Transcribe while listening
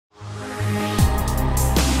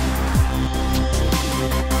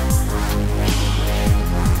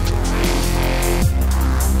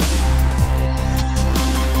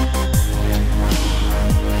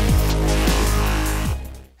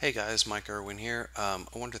guys, Mike Irwin here. I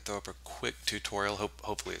wanted to throw up a quick tutorial,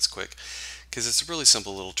 hopefully it's quick, because it's a really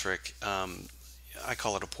simple little trick. I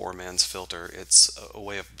call it a poor man's filter. It's a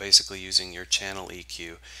way of basically using your channel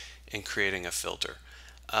EQ and creating a filter.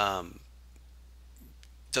 Um,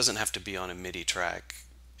 doesn't have to be on a MIDI track.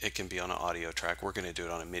 It can be on an audio track. We're going to do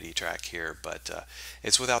it on a MIDI track here, but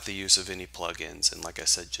it's without the use of any plugins, and like I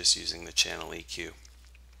said, just using the channel EQ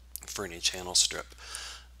for any channel strip.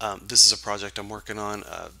 This is a project I'm working on.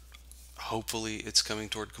 Hopefully it's coming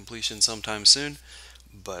toward completion sometime soon,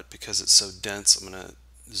 but because it's so dense, I'm going to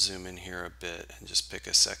zoom in here a bit and just pick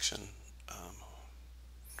a section.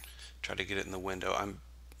 Try to get it in the window. I'm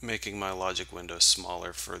making my logic window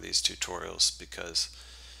smaller for these tutorials because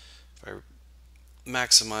if I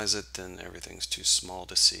maximize it, then everything's too small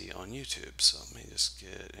to see on YouTube. So let me just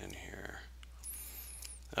get in here.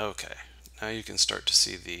 Okay, now you can start to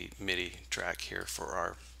see the MIDI track here for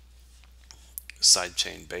our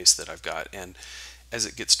sidechain bass that I've got, and as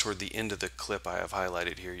it gets toward the end of the clip I have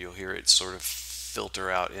highlighted here, you'll hear it sort of filter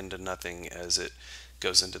out into nothing as it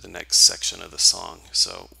goes into the next section of the song.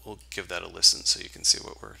 So we'll give that a listen so you can see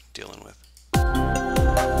what we're dealing with.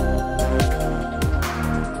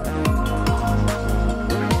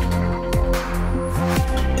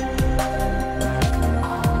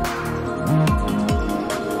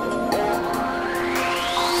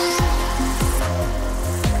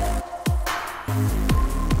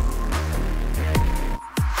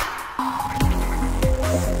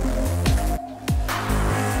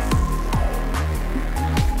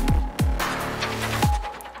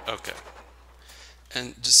 Okay,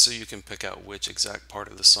 and just so you can pick out which exact part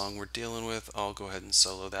of the song we're dealing with, I'll go ahead and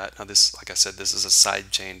solo that. Now this, like I said, this is a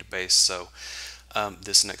side-chained bass, so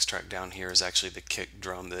this next track down here is actually the kick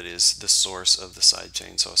drum that is the source of the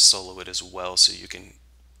sidechain, so I'll solo it as well so you can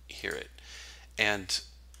hear it. And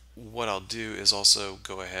what I'll do is also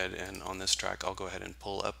go ahead and on this track, I'll go ahead and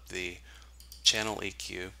pull up the channel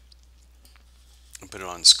EQ and put it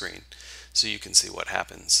on screen so you can see what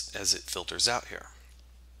happens as it filters out here.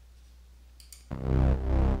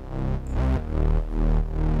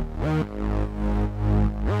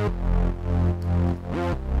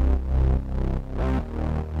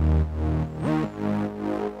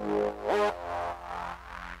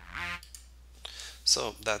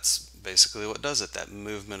 So that's basically what does it, that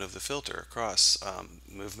movement of the filter across,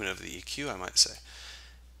 movement of the EQ, I might say.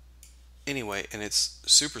 Anyway, and it's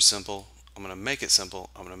super simple. I'm going to make it simple.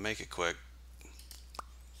 I'm going to make it quick.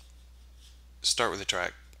 Start with a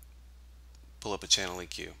track, pull up a channel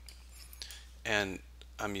EQ, and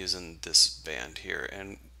I'm using this band here.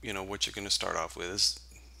 And you know what you're going to start off with is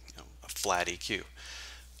a flat EQ.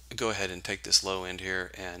 Go ahead and take this low end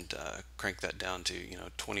here and crank that down to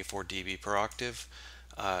 24 dB per octave.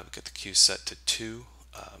 Get the Q set to 2,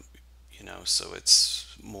 so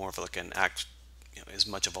it's more of like an as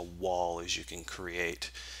much of a wall as you can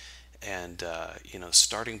create. And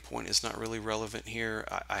starting point is not really relevant here.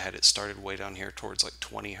 I had it started way down here towards like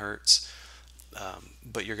 20 hertz,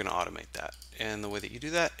 but you're going to automate that. And the way that you do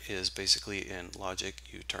that is basically in Logic,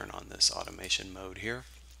 you turn on this automation mode here.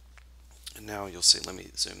 And now you'll see, let me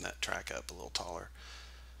zoom that track up a little taller.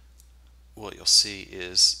 What you'll see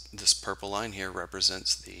is this purple line here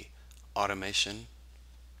represents the automation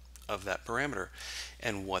of that parameter.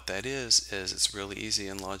 And what that is it's really easy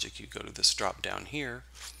in Logic. You go to this drop down here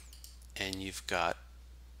and you've got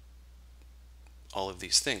all of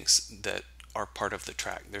these things that are part of the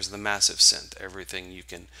track. There's the massive synth, everything you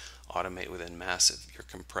can automate within massive, your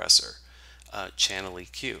compressor, channel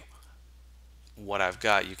EQ. What I've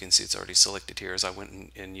got, you can see it's already selected here, is I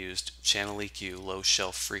went and used channel EQ low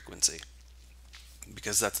shelf frequency,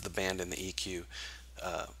 because that's the band in the EQ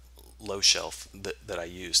low shelf that I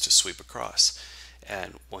use to sweep across.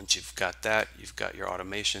 And once you've got that, you've got your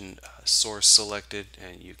automation source selected,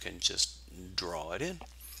 and you can just draw it in,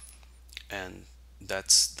 and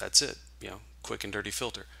that's it. Quick and dirty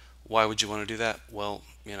filter. Why would you want to do that? Well,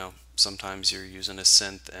 sometimes you're using a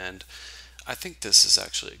synth, and I think this is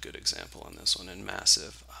actually a good example on this one in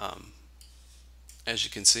massive. As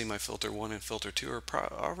you can see, my filter 1 and filter 2 are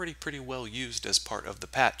already pretty well used as part of the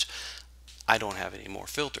patch. I don't have any more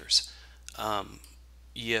filters.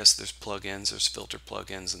 Yes, there's plugins, there's filter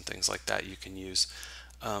plugins and things like that you can use.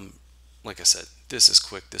 Like I said, this is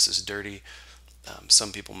quick, this is dirty.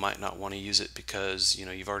 Some people might not want to use it because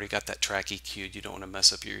you've already got that track EQ'd, you don't want to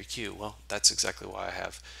mess up your EQ. Well, that's exactly why I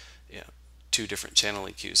have 2 different channel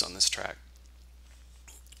EQs on this track.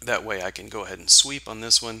 That way I can go ahead and sweep on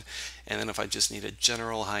this one, and then if I just need a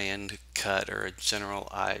general high-end cut or a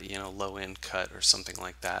general low-end cut or something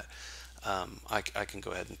like that, I can go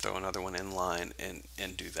ahead and throw another one in line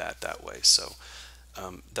and do that way. So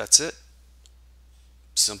That's it.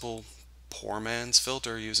 Simple poor man's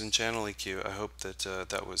filter using channel EQ. I hope that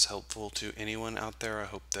that was helpful to anyone out there. I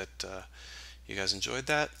hope that you guys enjoyed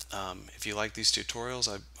that. If you like these tutorials,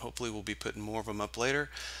 I hopefully will be putting more of them up later.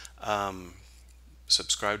 Um,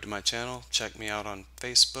 Subscribe to my channel. Check me out on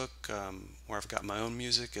Facebook, where I've got my own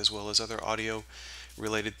music as well as other audio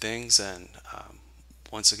related things. And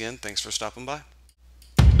once again, thanks for stopping by.